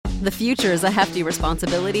The future is a hefty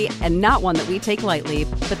responsibility and not one that we take lightly.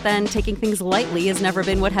 But then taking things lightly has never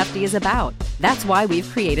been what Hefty is about. That's why we've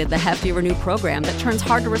created the Hefty Renew program that turns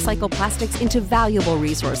hard-to-recycle plastics into valuable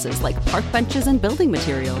resources like park benches and building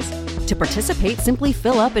materials. To participate, simply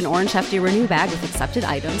fill up an orange Hefty Renew bag with accepted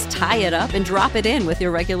items, tie it up, and drop it in with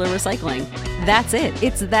your regular recycling. That's it.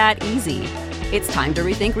 It's that easy. It's time to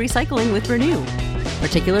rethink recycling with Renew.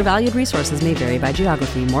 Particular valued resources may vary by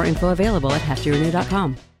geography. More info available at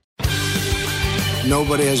heftyrenew.com.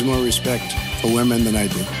 Nobody has more respect for women than I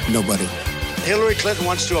do. Nobody. Hillary Clinton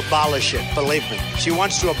wants to abolish it, believe me. She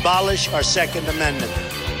wants to abolish our Second Amendment.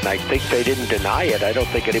 I think they didn't deny it. I don't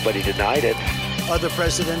think anybody denied it. Other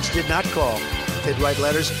presidents did not call. They'd write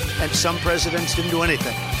letters, and some presidents didn't do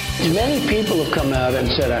anything. Many people have come out and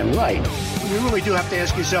said I'm right. You really do have to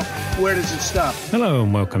ask yourself, where does it stop? Hello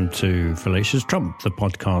and welcome to Fallacious Trump, the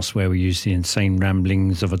podcast where we use the insane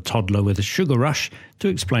ramblings of a toddler with a sugar rush to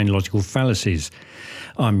explain logical fallacies.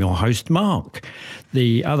 I'm your host, Mark.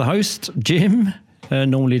 The other host, Jim,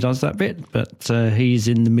 normally does that bit, but he's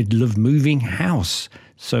in the middle of moving house.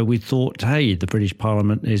 So we thought, hey, the British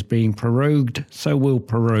Parliament is being prorogued, so we'll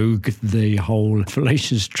prorogue the whole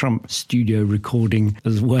Fallacious Trump studio recording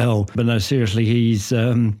as well. But no, seriously, he's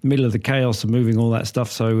middle of the chaos of moving all that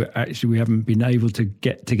stuff, so actually we haven't been able to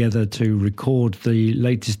get together to record the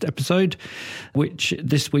latest episode, which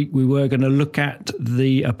this week we were going to look at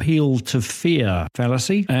the appeal to fear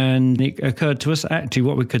fallacy. And it occurred to us, actually,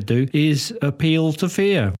 what we could do is appeal to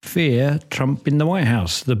fear. Fear, Trump in the White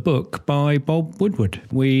House, the book by Bob Woodward.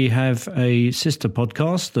 We have a sister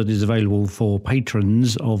podcast that is available for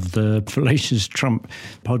patrons of the Fallacious Trump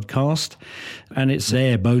podcast, and it's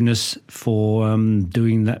their bonus for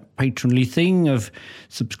doing that patronly thing of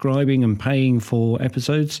subscribing and paying for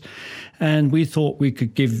episodes. And we thought we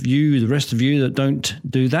could give you, the rest of you that don't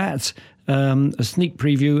do that, a sneak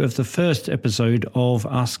preview of the first episode of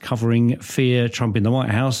us covering Fear, Trump in the White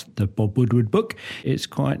House, the Bob Woodward book. It's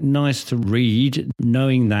quite nice to read,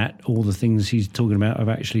 knowing that all the things he's talking about have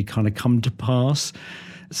actually kind of come to pass.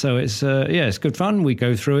 So it's it's good fun. We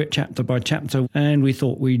go through it chapter by chapter, and we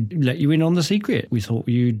thought we'd let you in on the secret. We thought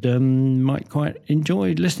you'd might quite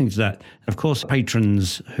enjoy listening to that. Of course,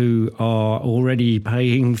 patrons who are already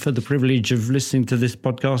paying for the privilege of listening to this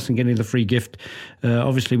podcast and getting the free gift,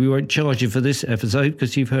 obviously we won't charge you for this episode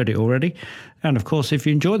because you've heard it already. And of course, if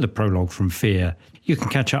you enjoy the prologue from Fear, you can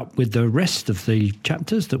catch up with the rest of the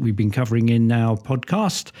chapters that we've been covering in our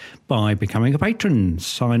podcast by becoming a patron.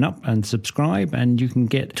 Sign up and subscribe, and you can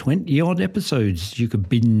get 20-odd episodes you could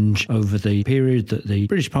binge over the period that the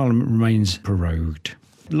British Parliament remains prorogued.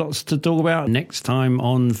 Lots to talk about next time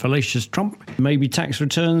on Fallacious Trump. Maybe tax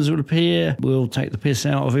returns will appear. We'll take the piss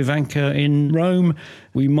out of Ivanka in Rome.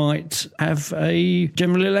 We might have a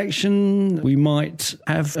general election. We might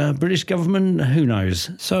have a British government. Who knows?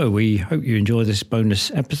 So we hope you enjoy this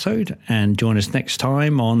bonus episode and join us next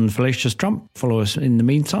time on Fallacious Trump. Follow us in the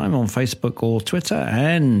meantime on Facebook or Twitter.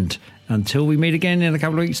 And until we meet again in a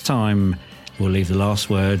couple of weeks' time, we'll leave the last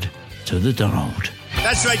word to the Donald.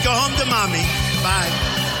 That's right, go home to mommy. Bye.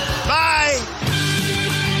 Bye!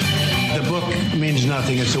 The book means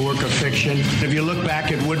nothing. It's a work of fiction. If you look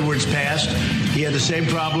back at Woodward's past, he had the same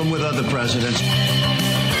problem with other presidents.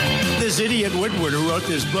 This idiot Woodward who wrote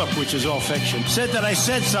this book, which is all fiction, said that I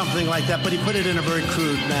said something like that, but he put it in a very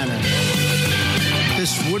crude manner.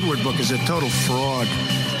 This Woodward book is a total fraud.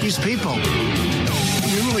 These people,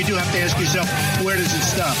 you really do have to ask yourself, where does it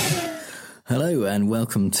stop? Hello and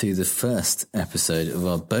welcome to the first episode of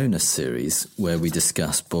our bonus series where we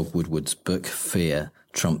discuss Bob Woodward's book, Fear,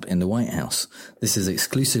 Trump in the White House. This is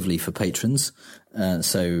exclusively for patrons,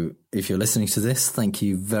 so if you're listening to this, thank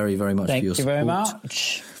you very, very much for your support. Thank you very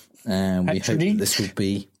much. And we hope this will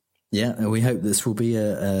be, we hope this will be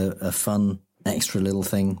a fun extra little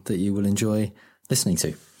thing that you will enjoy listening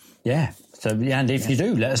to. Yeah. So, and if you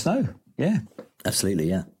do, let us know. Yeah. Absolutely,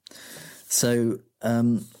 yeah. So,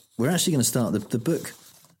 we're actually going to start. The book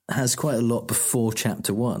has quite a lot before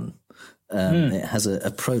chapter 1. It has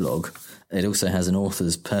a prologue. It also has an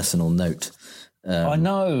author's personal note. I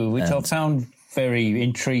know, which I found very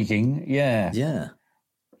intriguing. Yeah. Yeah.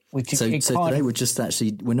 So today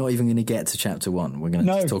we're not even going to get to chapter 1. We're going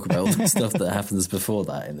to talk about all the stuff that happens before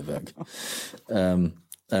that in the book.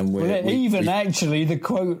 Actually the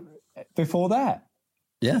quote before that.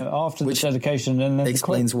 Yeah, after the dedication, and then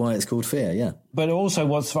explains why it's called Fear. Yeah, but also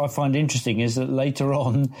what I find interesting is that later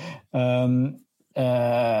on, Bob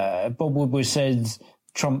Woodward said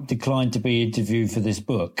Trump declined to be interviewed for this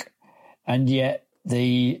book, and yet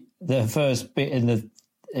the first bit in the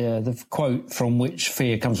quote from which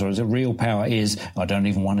fear comes from is that real power is, I don't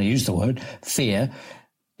even want to use the word fear,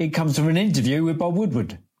 it comes from an interview with Bob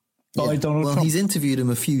Woodward by Donald Trump. Well, he's interviewed him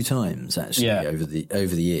a few times actually over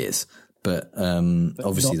the years, but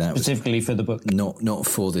obviously that was specifically for the book, not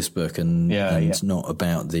for this book, and not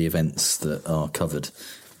about the events that are covered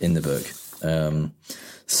in the book.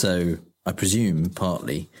 So I presume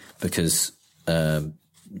partly because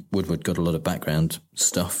Woodward got a lot of background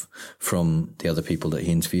stuff from the other people that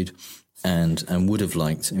he interviewed, and would have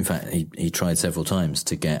liked, in fact, he tried several times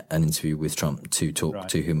to get an interview with Trump to talk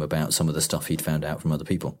to him about some of the stuff he'd found out from other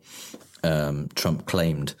people. Trump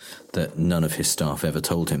claimed that none of his staff ever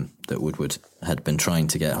told him that Woodward had been trying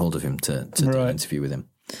to get hold of him to do an interview with him.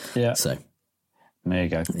 Yeah. So there you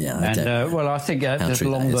go. Yeah, and well, I think just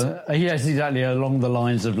along along the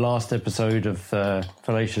lines of last episode of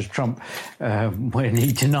Fallacious Trump, when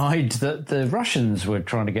he denied that the Russians were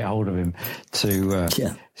trying to get hold of him to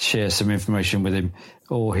share some information with him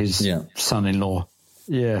or his son-in-law.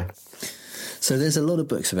 Yeah. So there's a lot of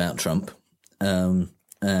books about Trump,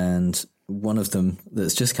 and one of them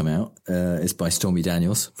that's just come out is by Stormy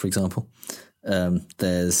Daniels, for example.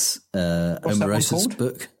 There's Omarosa's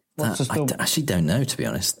book. I actually don't know, to be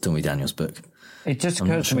honest, Stormy Daniels' book. It just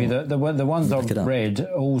occurs to me that the ones I've read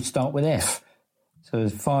all start with F. So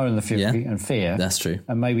there's Fire and the Fury and Fear. That's true.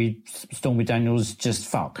 And maybe Stormy Daniels just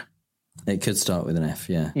fuck. It could start with an F,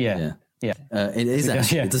 Yeah. It is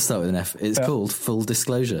actually, it does start with an F. It's called Full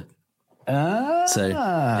Disclosure. F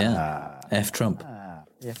Trump.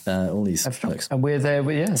 All these books. And we're there,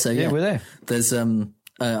 we're there. There's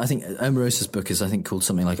I think Omarosa's book is, I think, called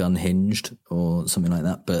something like Unhinged or something like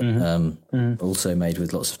that, but also made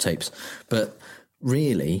with lots of tapes. But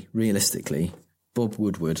realistically, Bob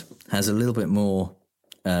Woodward has a little bit more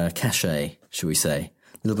cachet, shall we say,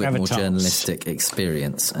 a little bit more journalistic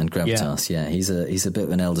experience and gravitas. Yeah, he's a bit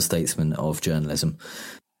of an elder statesman of journalism.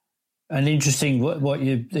 And interesting what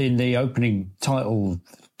you in the opening title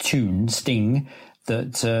tune, Sting,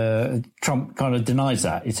 that Trump kind of denies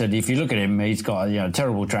that. He said, if you look at him, he's got a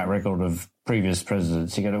terrible track record of previous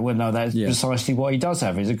presidents. You go, well, no, that's precisely what he does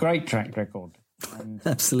have. He's a great track record. And,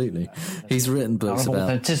 absolutely. He's written books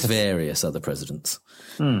about various other presidents.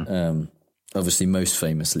 Obviously, most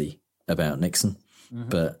famously about Nixon,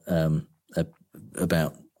 but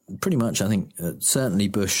about pretty much, I think, certainly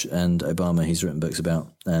Bush and Obama he's written books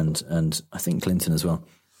about, and I think Clinton as well.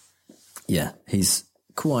 Yeah, he's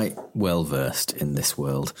quite well versed in this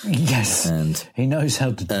world. Yes, and he knows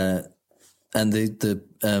how to do and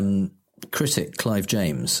the critic Clive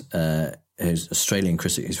James, who's an Australian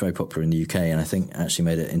critic who's very popular in the UK and I think actually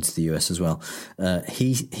made it into the US as well,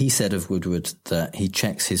 he said of Woodward that he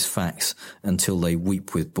checks his facts until they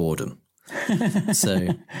weep with boredom. So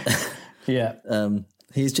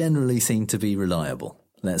he's generally seen to be reliable,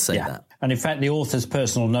 let's say that. And in fact, the author's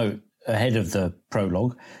personal note ahead of the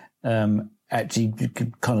prologue actually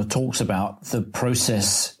kind of talks about the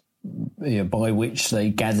process by which they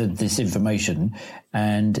gathered this information.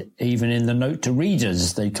 And even in the note to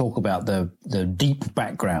readers, they talk about the deep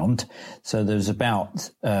background. So there's about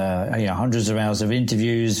hundreds of hours of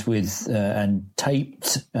interviews with and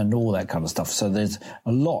taped and all that kind of stuff. So there's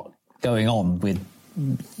a lot going on with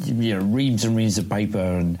reams and reams of paper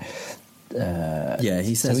and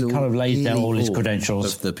he says so he kind of lays down all his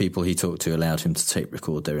credentials. Of the people he talked to allowed him to tape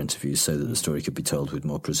record their interviews so that the story could be told with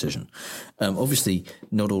more precision. Obviously,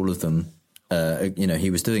 not all of them. He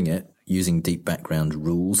was doing it using deep background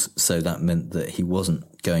rules, so that meant that he wasn't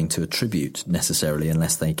going to attribute necessarily,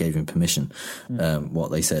 unless they gave him permission,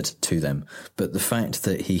 what they said to them. But the fact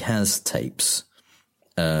that he has tapes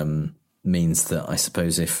means that I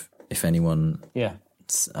suppose if anyone,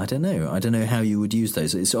 I don't know how you would use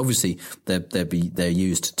those. It's obviously they're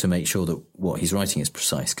used to make sure that what he's writing is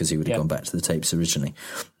precise, because he would have gone back to the tapes originally.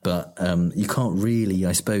 But you can't really,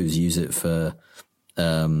 I suppose, use it for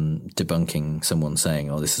debunking someone saying,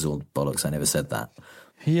 "Oh, this is all bollocks. I never said that."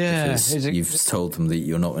 Yeah, because you've told them that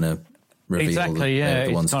you're not going to reveal the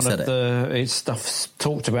ones who said it. It's stuff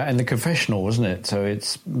talked about in the confessional, isn't it? So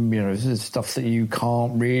it's it's stuff that you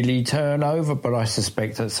can't really turn over. But I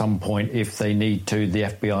suspect at some point, if they need to, the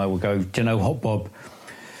FBI will go, "Do you know what, Bob?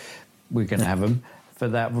 We're going to have them for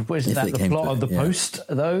that." Isn't that the plot of the Post,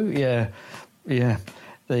 though? Yeah.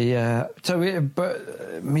 So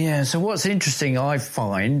what's interesting, I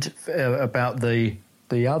find, about the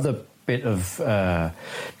other bit of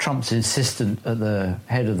Trump's insistent at the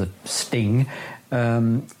head of the sting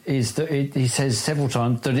is that he says several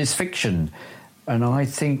times that it's fiction, and I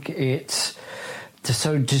think it's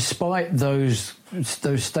so. Despite those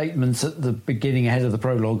statements at the beginning, ahead of the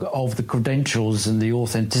prologue, of the credentials and the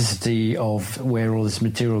authenticity of where all this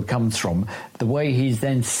material comes from, the way he's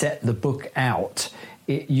then set the book out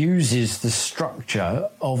it uses the structure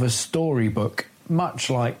of a storybook, much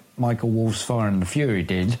like Michael Wolff's Fire and the Fury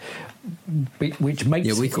did, which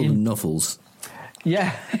makes we call them novels.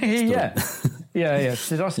 Yeah, yeah. Yeah.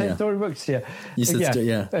 Did I say storybooks? Yeah, you said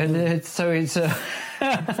yeah. And so it's it's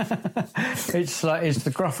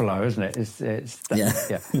the Gruffalo, isn't it? It's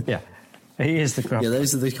that, yeah. He is the Gruffalo. Yeah,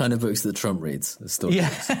 those are the kind of books that Trump reads. The story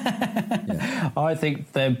books. I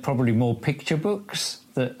think they're probably more picture books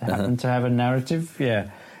that happen to have a narrative. Yeah,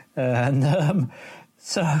 and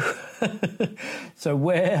so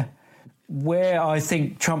where I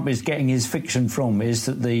think Trump is getting his fiction from is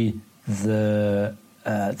that the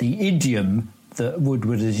idiom that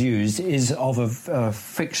Woodward has used is of a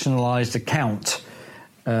fictionalized account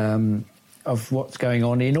of what's going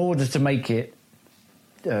on in order to make it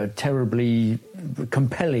terribly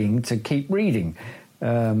compelling to keep reading.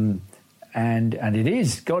 And it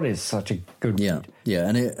is. God, is such a good read. Yeah,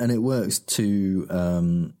 and it works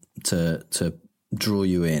to draw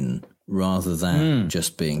you in rather than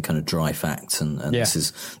just being kind of dry facts and this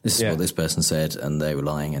is what this person said and they were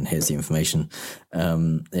lying and here's the information.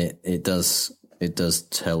 It does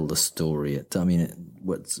tell the story.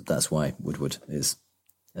 That's why Woodward is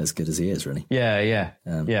as good as he is, really. Yeah.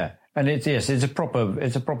 And it's a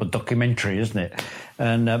proper documentary, isn't it?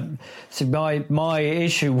 And so my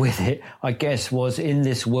issue with it, I guess, was in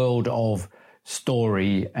this world of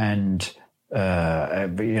story and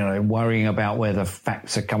worrying about where the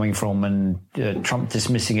facts are coming from and Trump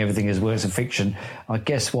dismissing everything as works of fiction. I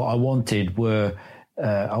guess what I wanted were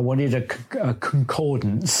a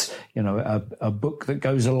concordance, a book that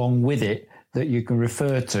goes along with it that you can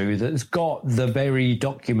refer to, that's got the very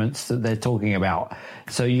documents that they're talking about.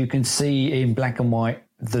 So you can see in black and white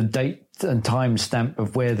the date and time stamp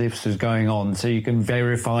of where this was going on, so you can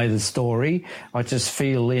verify the story. I just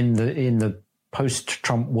feel in the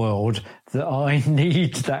post-Trump world that I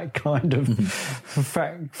need that kind of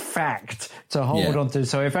fact to hold on to.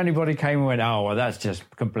 So if anybody came and went, oh, well, that's just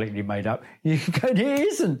completely made up, you can go, it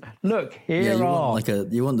isn't. Look, here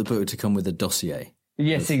you want the book to come with a dossier.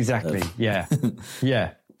 Yes, exactly. Yeah.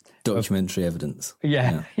 Documentary evidence.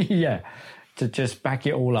 Yeah. To just back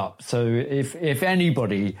it all up. So if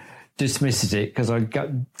anybody dismisses it, because I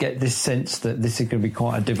get this sense that this is going to be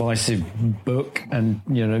quite a divisive book and,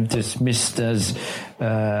 dismissed as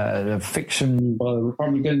fiction by the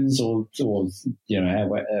Republicans or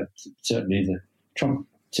certainly the Trump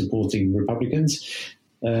supporting Republicans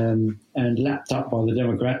and lapped up by the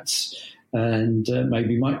Democrats. And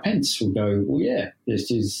maybe Mike Pence will go, well, yeah,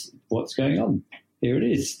 this is what's going on. Here it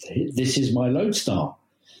is. This is my lodestar.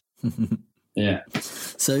 Yeah.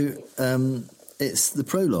 So it's the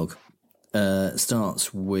prologue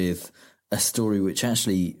starts with a story which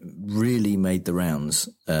actually really made the rounds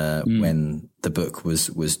when the book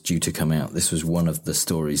was due to come out. This was one of the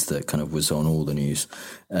stories that kind of was on all the news,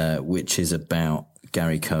 which is about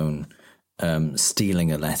Gary Cohn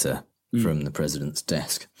stealing a letter from the president's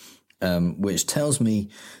desk. Which tells me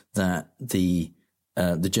that the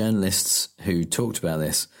journalists who talked about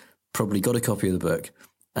this probably got a copy of the book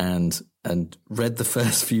and read the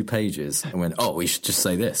first few pages and went, "Oh, we should just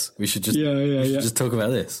say this. We should just just talk about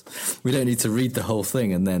this. We don't need to read the whole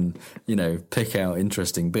thing and then pick out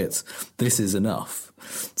interesting bits. This is enough."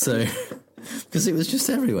 So because it was just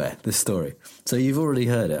everywhere, this story. So you've already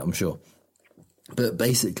heard it, I'm sure. But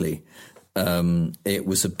basically, it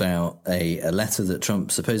was about a letter that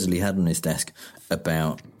Trump supposedly had on his desk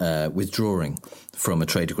about withdrawing from a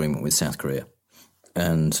trade agreement with South Korea.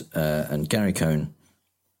 And Gary Cohn,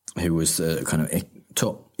 who was the kind of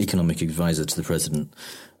top economic advisor to the president,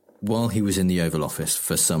 while he was in the Oval Office,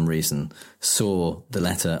 for some reason, saw the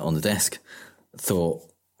letter on the desk, thought,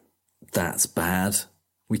 that's bad.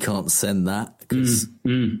 We can't send that because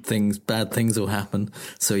bad things will happen.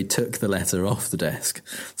 So he took the letter off the desk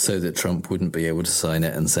so that Trump wouldn't be able to sign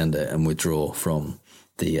it and send it and withdraw from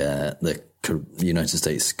the United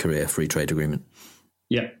States-Korea Free Trade Agreement.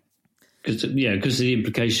 Yeah. Because the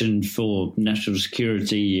implication for national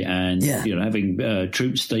security and having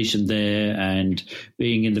troops stationed there and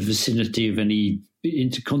being in the vicinity of any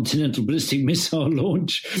intercontinental ballistic missile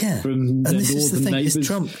launch from the northern neighbours.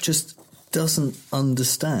 Trump just doesn't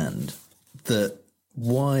understand that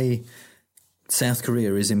why South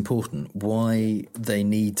Korea is important, why they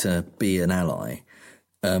need to be an ally.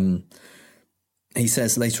 He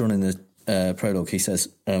says later on in the prologue, he says,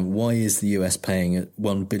 why is the US paying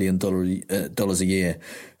 $1 billion a year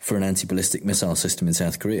for an anti-ballistic missile system in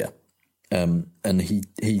South Korea? And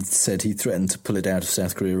he said he threatened to pull it out of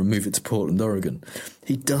South Korea and move it to Portland, Oregon.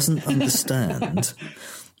 He doesn't understand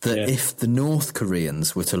that if the North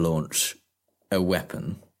Koreans were to launch a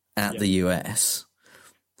weapon at the US,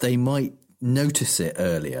 they might notice it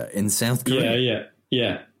earlier in South Korea.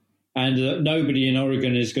 Yeah. And nobody in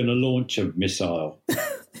Oregon is going to launch a missile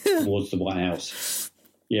towards the White House.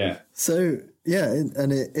 Yeah. So,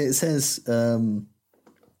 and it says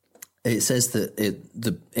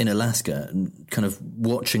that in Alaska, kind of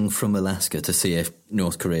watching from Alaska to see if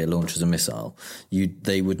North Korea launches a missile,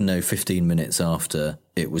 they would know 15 minutes after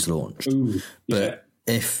it was launched. Ooh, yeah. But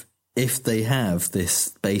if they have this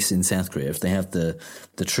base in South Korea, if they have the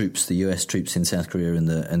troops, the US troops in South Korea and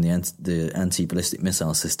the anti-ballistic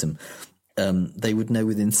missile system, they would know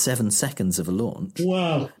within 7 seconds of a launch.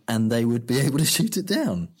 Wow. And they would be able to shoot it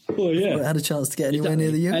down. Well, yeah. Before it had a chance to get anywhere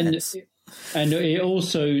near the US. And it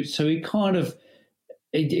also, so he kind of,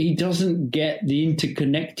 he doesn't get the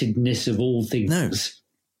interconnectedness of all things.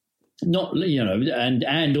 No. Not,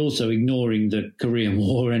 and also ignoring the Korean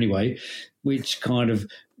War anyway, which kind of,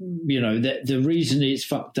 the reason it's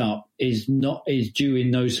fucked up is due in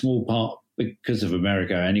no small part because of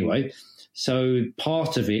America anyway. So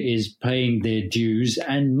part of it is paying their dues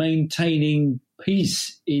and maintaining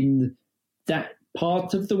peace in that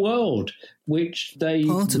part of the world, which they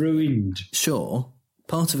ruined. Sure,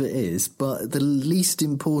 part of it is, but the least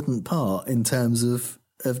important part in terms of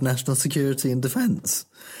national security and defence.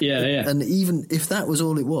 Yeah. And even if that was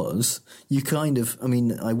all it was, you kind of, I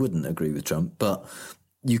mean, I wouldn't agree with Trump, but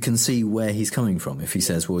you can see where he's coming from. If he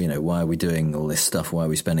says, well, why are we doing all this stuff? Why are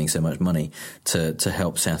we spending so much money to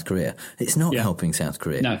help South Korea? It's not helping South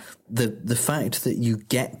Korea. No. The fact that you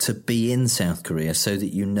get to be in South Korea so that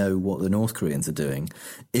you know what the North Koreans are doing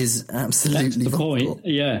is absolutely That's the vital. point.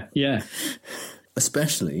 Yeah.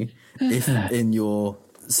 Especially if in your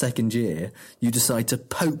second year you decide to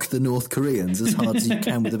poke the North Koreans as hard as you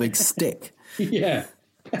can with a big stick. Yeah.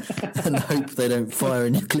 And hope they don't fire a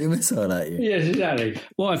nuclear missile at you. Yes, exactly.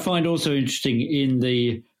 What I find also interesting in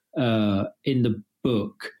the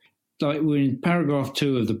book, like we're in paragraph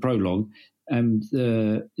 2 of the prologue, and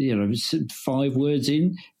 5 words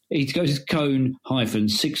in, he goes Cone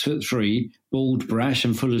 -6'3", bald, brash,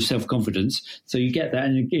 and full of self-confidence. So you get that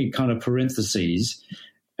in kind of parentheses,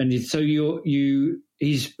 and so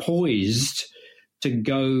he's poised to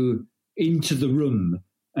go into the room,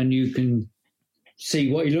 and you can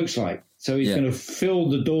see what he looks like. So he's going to fill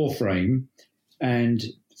the door frame, and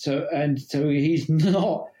so he's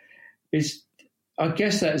not. I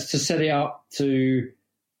guess that's to set it up to.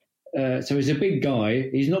 So he's a big guy.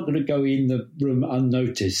 He's not going to go in the room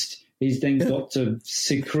unnoticed. He's then got to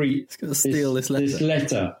secrete. He's got to steal this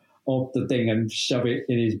letter off the thing and shove it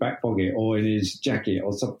in his back pocket or in his jacket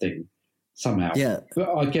or something somehow. Yeah,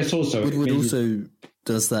 but I guess also Woodward also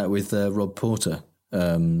does that with Rob Porter.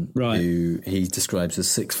 Right. Who he describes as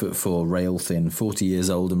 6'4", rail thin, 40 years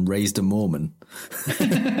old, and raised a Mormon,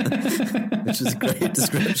 which is a great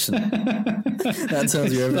description. That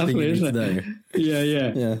tells you everything you need to know.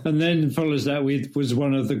 Yeah. And then follows that with was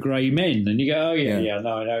one of the grey men, and you go, no,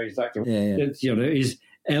 I know exactly. It's, is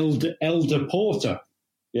Elder Porter.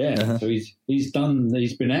 Yeah, so he's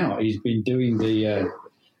been out. He's been doing the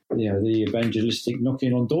evangelistic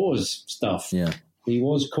knocking on doors stuff. Yeah. He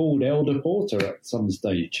was called Elder Porter at some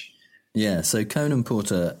stage. Yeah, so Cone and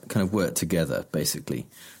Porter kind of worked together, basically,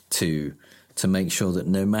 to make sure that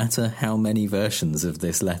no matter how many versions of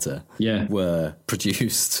this letter were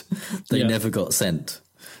produced, they never got sent.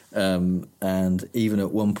 And even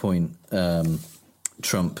at one point,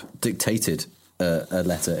 Trump dictated a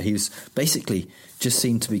letter. He was basically just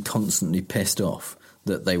seemed to be constantly pissed off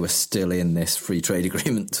that they were still in this free trade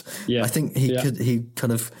agreement. Yeah. I think he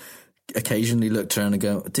kind of occasionally looked around and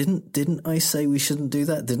go, didn't I say we shouldn't do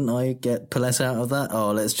that? Didn't I get Pellet out of that?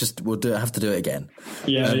 Oh, we'll have to do it again.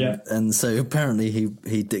 And so apparently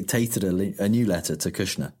he dictated a new letter to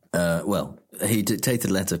Kushner. He dictated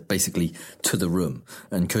a letter basically to the room,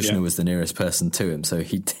 and Kushner was the nearest person to him, so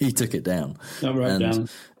he took it down.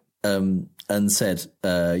 And said,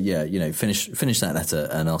 finish that letter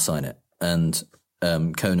and I'll sign it. And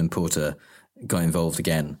Cone and Porter got involved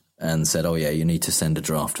again and said, "Oh yeah, you need to send a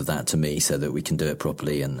draft of that to me so that we can do it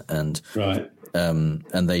properly." And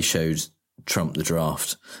they showed Trump the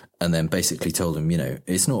draft, and then basically told him,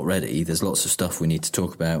 it's not ready. There's lots of stuff we need to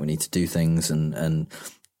talk about. We need to do things, and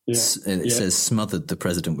it says smothered the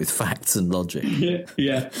president with facts and logic.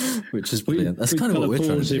 Which is brilliant. That's kind of what we're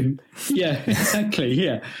trying to do. Yeah, exactly.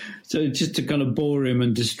 Yeah. So just to kind of bore him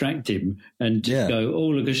and distract him, and just go, "Oh,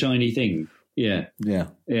 look, a shiny thing." Yeah.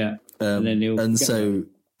 And then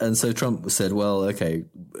so Trump said, well, okay,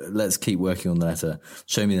 let's keep working on the letter.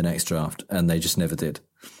 Show me the next draft. And they just never did.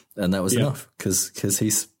 And that was enough because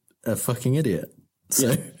he's a fucking idiot.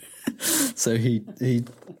 So he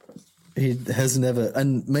He has never,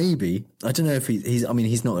 and maybe, I don't know if he's not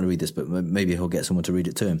going to read this, but maybe he'll get someone to read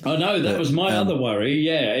it to him. Oh no, that was my other worry.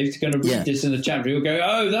 Yeah, he's going to read this in the chapter. He'll go,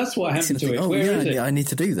 "Oh, that's what happened to it. Where is it? I need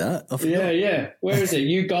to do that. Yeah. Where is it?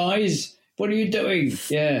 You guys, what are you doing?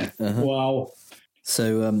 Yeah. Wow.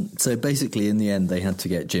 So basically, in the end, they had to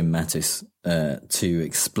get Jim Mattis to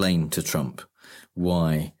explain to Trump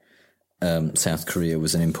why South Korea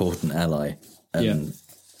was an important ally.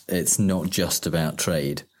 It's not just about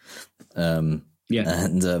trade. And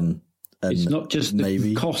it's not just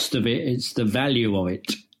the cost of it; it's the value of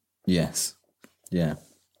it. Yes, yeah.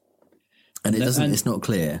 And it's not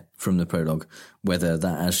clear from the prologue whether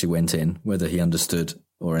that actually went in, whether he understood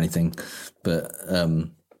or anything. But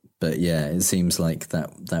yeah, it seems like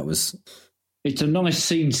that was. It's a nice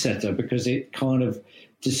scene setter because it kind of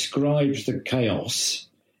describes the chaos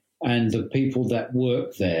and the people that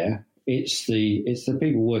work there. It's the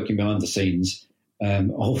people working behind the scenes,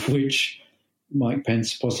 of which Mike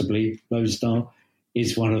Pence, possibly Lone Star,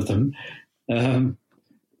 is one of them. And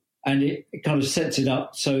it kind of sets it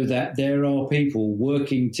up so that there are people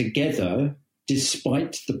working together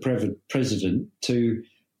despite the president to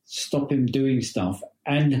stop him doing stuff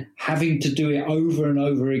and having to do it over and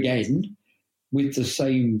over again with the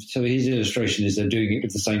same. So his illustration is they're doing it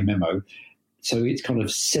with the same memo. So it's kind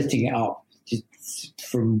of setting it up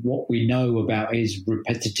from what we know about his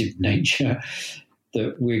repetitive nature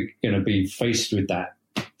that we're going to be faced with that.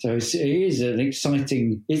 So it is an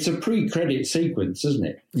exciting. It's a pre-credit sequence, isn't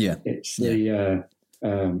it? Yeah, it's it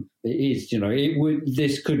is.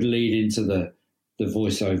 This could lead into the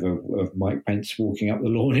voiceover of Mike Pence walking up the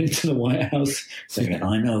lawn into the White House saying,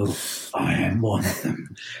 "I know, I am one of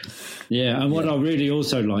them." Yeah, and what I really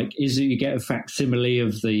also like is that you get a facsimile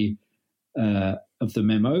of the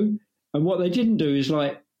memo, and what they didn't do is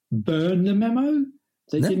like burn the memo.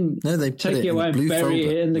 They didn't. No, they take it away and bury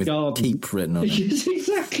it in the garden. Keep written on it. Yes,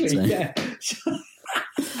 exactly. So. Yeah.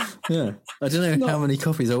 Yeah. I don't know how many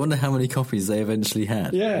copies. I wonder how many copies they eventually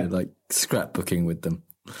had. Yeah. Like scrapbooking with them.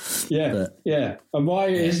 Yeah. Yeah. And why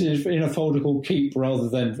is it in a folder called keep rather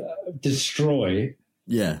than destroy?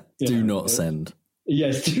 Yeah. Do not send.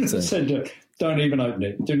 Yes. Do not send it. Don't even open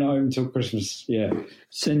it. Do not open until Christmas. Yeah.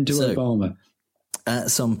 Send to Obama.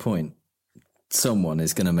 At some point, someone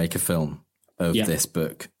is going to make a film of this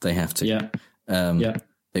book. They have to. Yeah.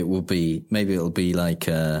 It will be, maybe it'll be like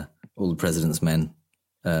All the President's Men,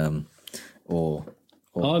 or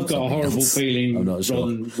I've got a horrible feeling I'm not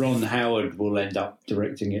sure. Ron Howard will end up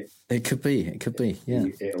directing it. It could be, yeah.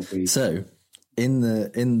 It'll be. So, in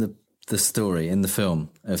the story, in the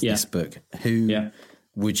film of this book, who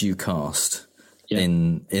would you cast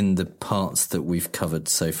in the parts that we've covered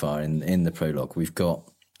so far in the prologue? We've got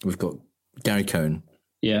Gary Cohn.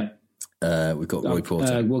 Yeah. We've got Roy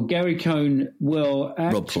Porter. Gary Cohn. Well,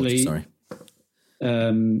 actually, Rob Porter, sorry.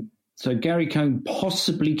 So Gary Cohn,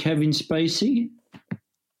 possibly Kevin Spacey.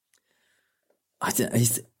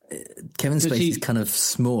 Kevin Spacey's kind of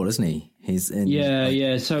small, isn't he? He's in.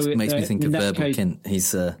 Yeah. So it makes me think of Verbal Kint.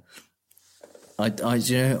 He's. Go on.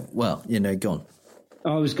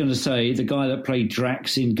 I was going to say the guy that played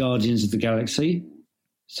Drax in Guardians of the Galaxy.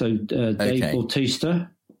 So Dave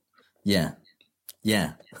Bautista. Yeah.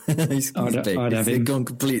 he's big. I'd have him. Gone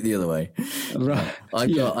completely the other way. Right.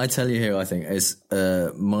 I tell you who I think is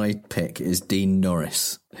my pick is Dean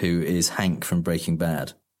Norris, who is Hank from Breaking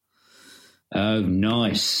Bad. Oh,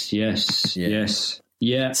 nice. Yes.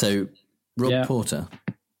 Yeah. So Rob Porter.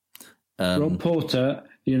 Rob Porter.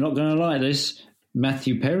 You're not going to like this.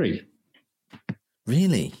 Matthew Perry.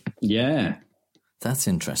 Really? Yeah. That's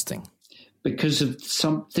interesting. Because of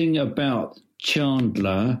something about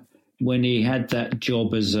Chandler. When he had that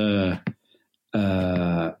job as a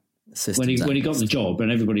when he got the job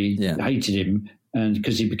and everybody hated him and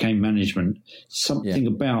because he became management, something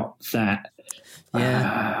about that.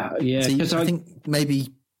 Because I think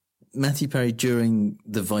maybe Matthew Perry during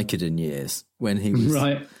the Vicodin years when he was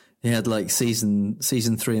he had like season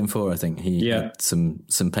 3 and 4. I think he had some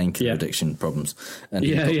painkiller addiction problems and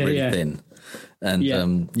he got really thin. And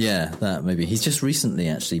that maybe he's just recently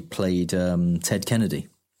actually played Ted Kennedy.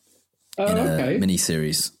 In a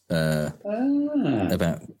mini-series about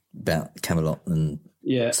Camelot and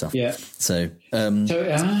stuff. Yeah. So that'd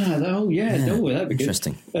be good.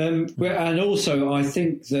 Interesting. And also, I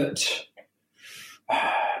think that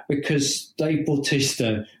because Dave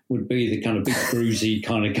Bautista would be the kind of big bruisey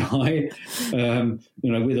kind of guy,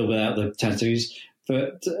 with or without the tattoos,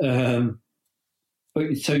 but so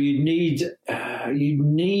you need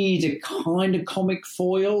a kind of comic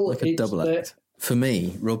foil, like a double act. For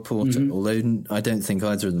me, Rob Porter, although I don't think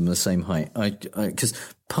either of them are the same height,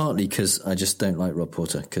 partly because I just don't like Rob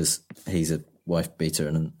Porter because he's a wife beater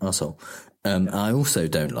and an arsehole. I also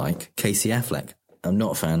don't like Casey Affleck. I'm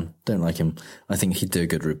not a fan. Don't like him. I think he'd do a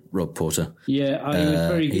good Rob Porter. Yeah,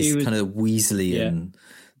 he was kind of Weasley and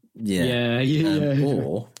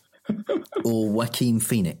or Joaquin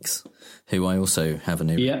Phoenix, who I also have an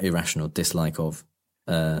irrational dislike of.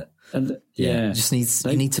 Just you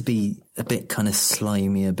need to be a bit kind of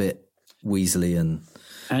slimy, a bit Weasley and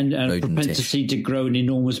a propensity to grow an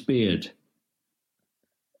enormous beard.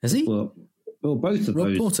 Has he? Well, both of Rob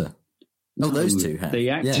those. Porter. Oh, those two have. The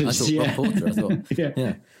actors, I thought Rob Porter. I thought,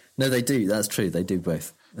 yeah. No, they do. That's true. They do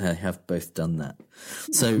both. They have both done that.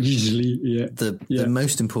 So usually, the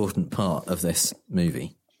most important part of this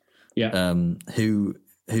movie. Yeah. Who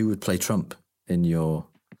would play Trump in your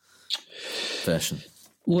version?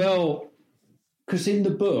 Well, because in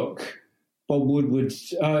the book, Bob Woodward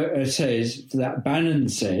says that Bannon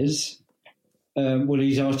says,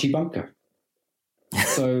 he's Archie Bunker.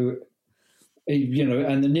 So,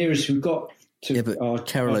 and the nearest we've got to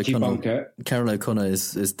Archie Bunker. Carol O'Connor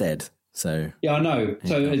is dead. So yeah, I know.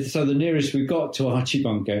 So the nearest we've got to Archie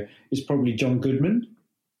Bunker is probably John Goodman.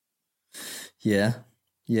 Yeah,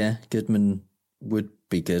 Goodman would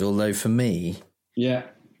be good. Although for me,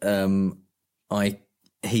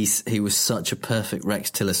 he was such a perfect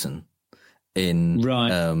Rex Tillerson in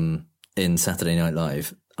Saturday Night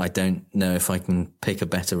Live. I don't know if I can pick a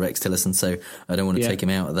better Rex Tillerson, so I don't want to take him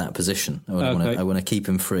out of that position. I want to keep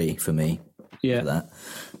him free for me. For that.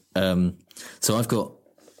 So I've got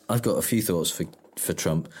a few thoughts for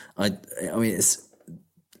Trump. I mean,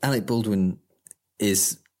 Alec Baldwin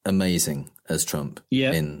is amazing as Trump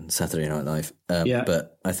in Saturday Night Live.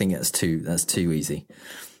 But I think that's too easy.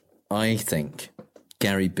 I think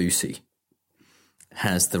Gary Busey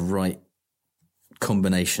has the right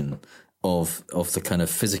combination of the kind of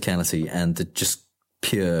physicality and the just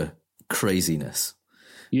pure craziness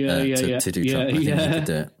to do Trump. I think he could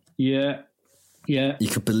do it. Yeah. You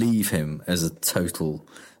could believe him as a total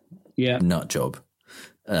nut job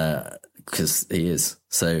because he is.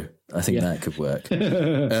 So I think that could work.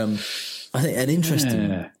 I think an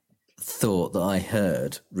interesting thought that I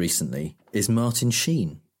heard recently is Martin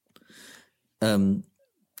Sheen, who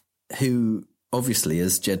obviously,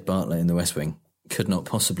 as Jed Bartlet in The West Wing, could not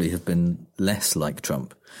possibly have been less like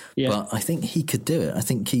Trump. But I think he could do it. I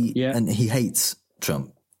think and he hates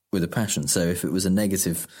Trump with a passion. So if it was a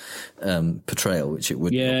negative portrayal, which it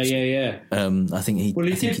would, I think he. Well,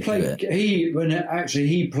 he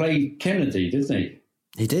played Kennedy, didn't he?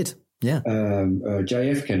 He did,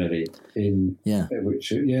 JF Kennedy in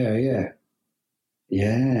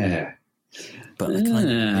But I kind of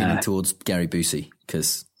leaning towards Gary Busey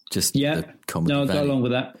because just the comedy. No, I'll go along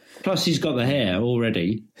with that. Plus, he's got the hair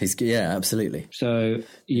already. Absolutely. So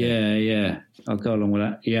I'll go along with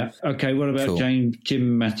that. Yeah. Okay. What about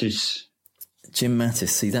Jim Mattis? Jim Mattis.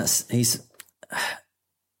 See, that's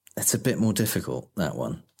a bit more difficult, that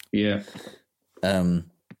one. Yeah.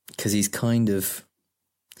 Because he's kind of.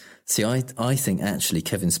 See, I think actually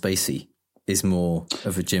Kevin Spacey is more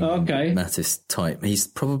of a Jim Mattis type. He's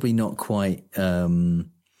probably not quite.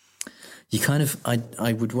 You kind of,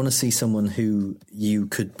 I would want to see someone who you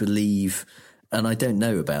could believe, and I don't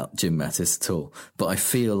know about Jim Mattis at all, but I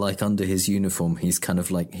feel like under his uniform, he's kind of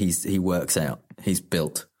like, he works out, he's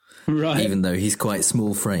built. Right. Even though he's quite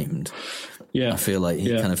small framed. Yeah. I feel like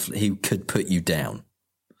he could put you down.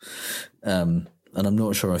 And I'm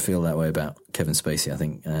not sure I feel that way about Kevin Spacey. I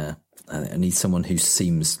think, I need someone who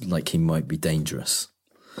seems like he might be dangerous.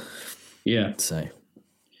 Yeah. So.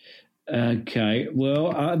 Okay,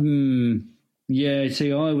 well,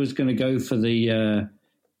 see, I was going to go for the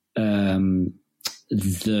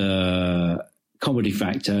comedy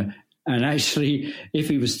factor, and actually, if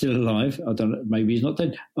he was still alive, I don't know, maybe he's not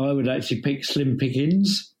dead, I would actually pick Slim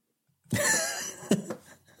Pickens.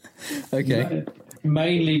 Okay.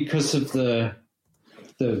 Mainly because of the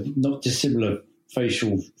not dissimilar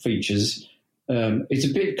facial features. It's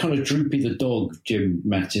a bit kind of Droopy the dog, Jim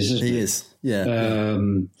Mattis, isn't it? He is, yeah.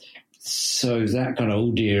 So that kind of,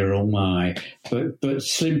 oh dear, oh my. But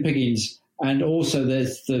Slim Pickens, and also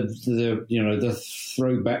there's the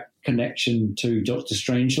throwback connection to Dr.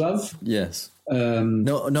 Strangelove. Yes.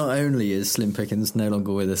 Not only is Slim Pickens no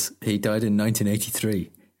longer with us, he died in 1983.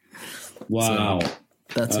 Wow. So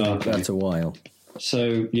that's a while.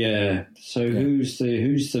 So who's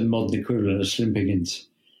the modern equivalent of Slim Pickens?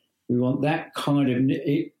 We want that kind of.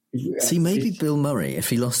 See, maybe Bill Murray, if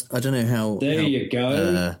he lost, I don't know how. There you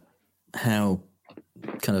go. How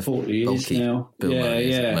kind of 40 bulky now. Bill Murray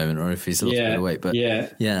is at the moment, or if he's lost a bit of weight. But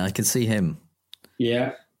yeah, I can see him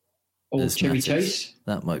Yeah. Or Chevy Chase.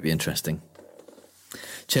 That might be interesting.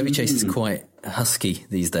 Chevy Chase is quite husky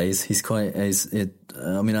these days. He's quite.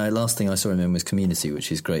 Last thing I saw him in was Community, which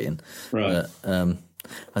he's great in. Right. But,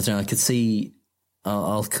 I don't know. I could see.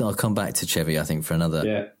 I'll come back to Chevy, I think, for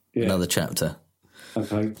another chapter.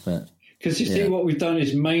 Okay. Because you see, what we've done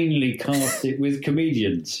is mainly cast it with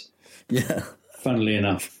comedians. Yeah. Funnily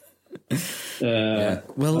enough.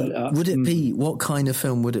 Well, would it be? What kind of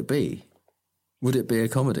film would it be? Would it be a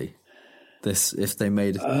comedy? If they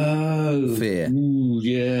made Fear? Ooh,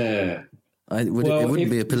 yeah. It wouldn't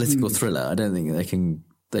be a political thriller. I don't think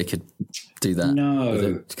they could do that.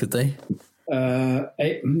 No, could they?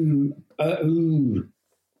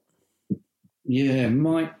 Yeah,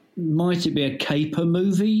 might it be a caper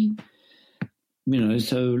movie?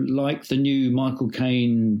 So like the new Michael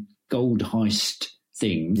Caine gold heist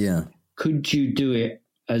thing. Yeah. Could you do it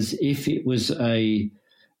as if it was a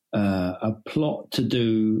plot to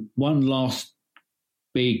do one last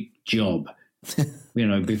big job,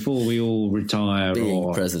 before we all retire?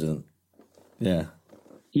 Being president. Yeah.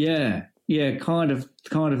 Yeah, kind of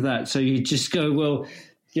that. So you just go, well,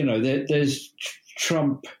 there's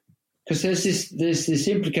Trump, because there's this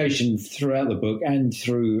implication throughout the book and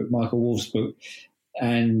through Michael Wolff's book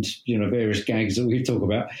and, various gags that we talk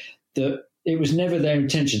about, that it was never their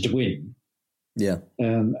intention to win. Yeah.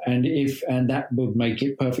 And that would make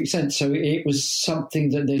it perfect sense. So it was something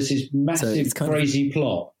that there's this massive, crazy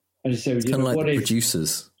plot. And so, it's kind of like The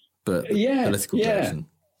Producers, but political version.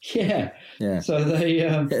 Yeah. So they...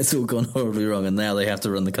 it's all gone horribly wrong, and now they have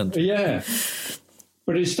to run the country. Yeah.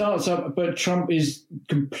 But it starts up, but Trump is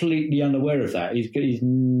completely unaware of that. He's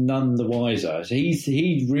none the wiser. So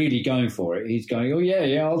he's really going for it. He's going, oh,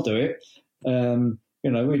 yeah, I'll do it.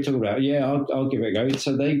 We talk about, I'll give it a go.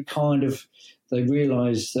 So they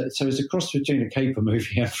realise that, so it's a cross between a caper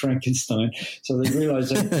movie and Frankenstein. So they realise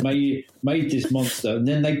they made this monster, and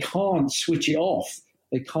then they can't switch it off.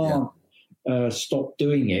 They can't stop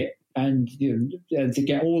doing it. And to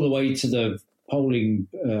get all the way to the polling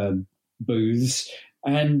booths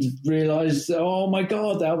and realise, oh my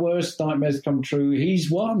God, our worst nightmares come true. He's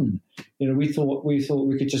won. We thought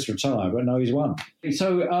we could just retire, but no, he's won.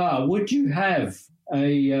 So, would you have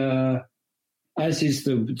as is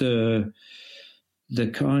the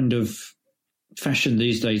kind of fashion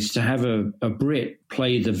these days, to have a Brit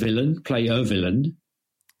play a villain?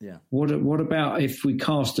 Yeah. What about if we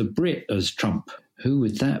cast a Brit as Trump? Who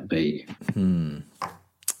would that be?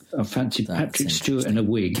 I fancy Patrick Stewart in a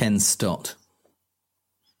wig. Ken Stott,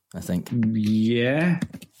 I think. Yeah,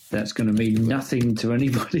 that's going to mean nothing to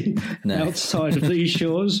anybody outside of these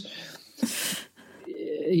shores.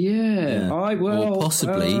 Or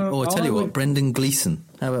possibly, or I'll tell you what, Brendan Gleeson.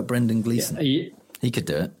 How about Brendan Gleeson? He could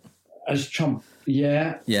do it as Trump.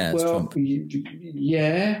 Yeah, as Trump.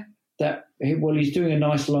 Yeah, he's doing a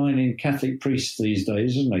nice line in Catholic Priests these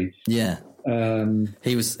days, isn't he? Yeah.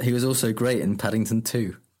 He was also great in Paddington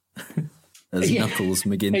 2 as Knuckles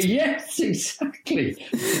McGinty. Yes, exactly.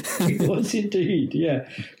 He was indeed. Yeah,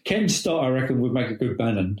 Ken Stott, I reckon, would make a good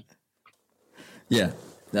Bannon. Yeah,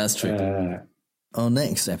 that's true. Our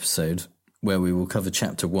next episode, where we will cover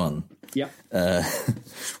Chapter 1,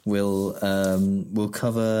 we'll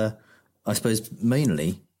cover, I suppose,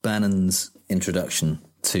 mainly Bannon's introduction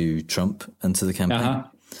to Trump and to the campaign.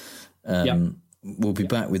 We'll be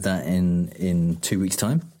back with that in 2 weeks'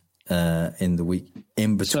 time, in the week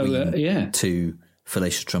in between two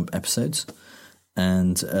Fallacious Trump episodes.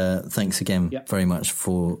 And thanks again very much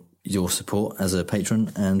for your support as a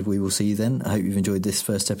patron, and we will see you then. I hope you've enjoyed this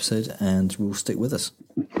first episode and will stick with us.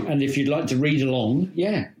 And if you'd like to read along,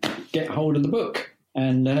 get hold of the book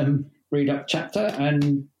and read up chapter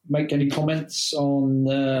and make any comments on,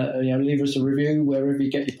 leave us a review wherever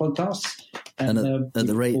you get your podcasts. And at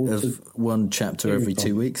the rate of one chapter every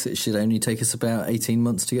 2 weeks, it should only take us about 18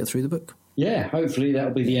 months to get through the book. Yeah, hopefully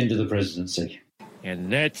that'll be the end of the presidency.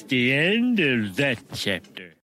 And that's the end of that chapter.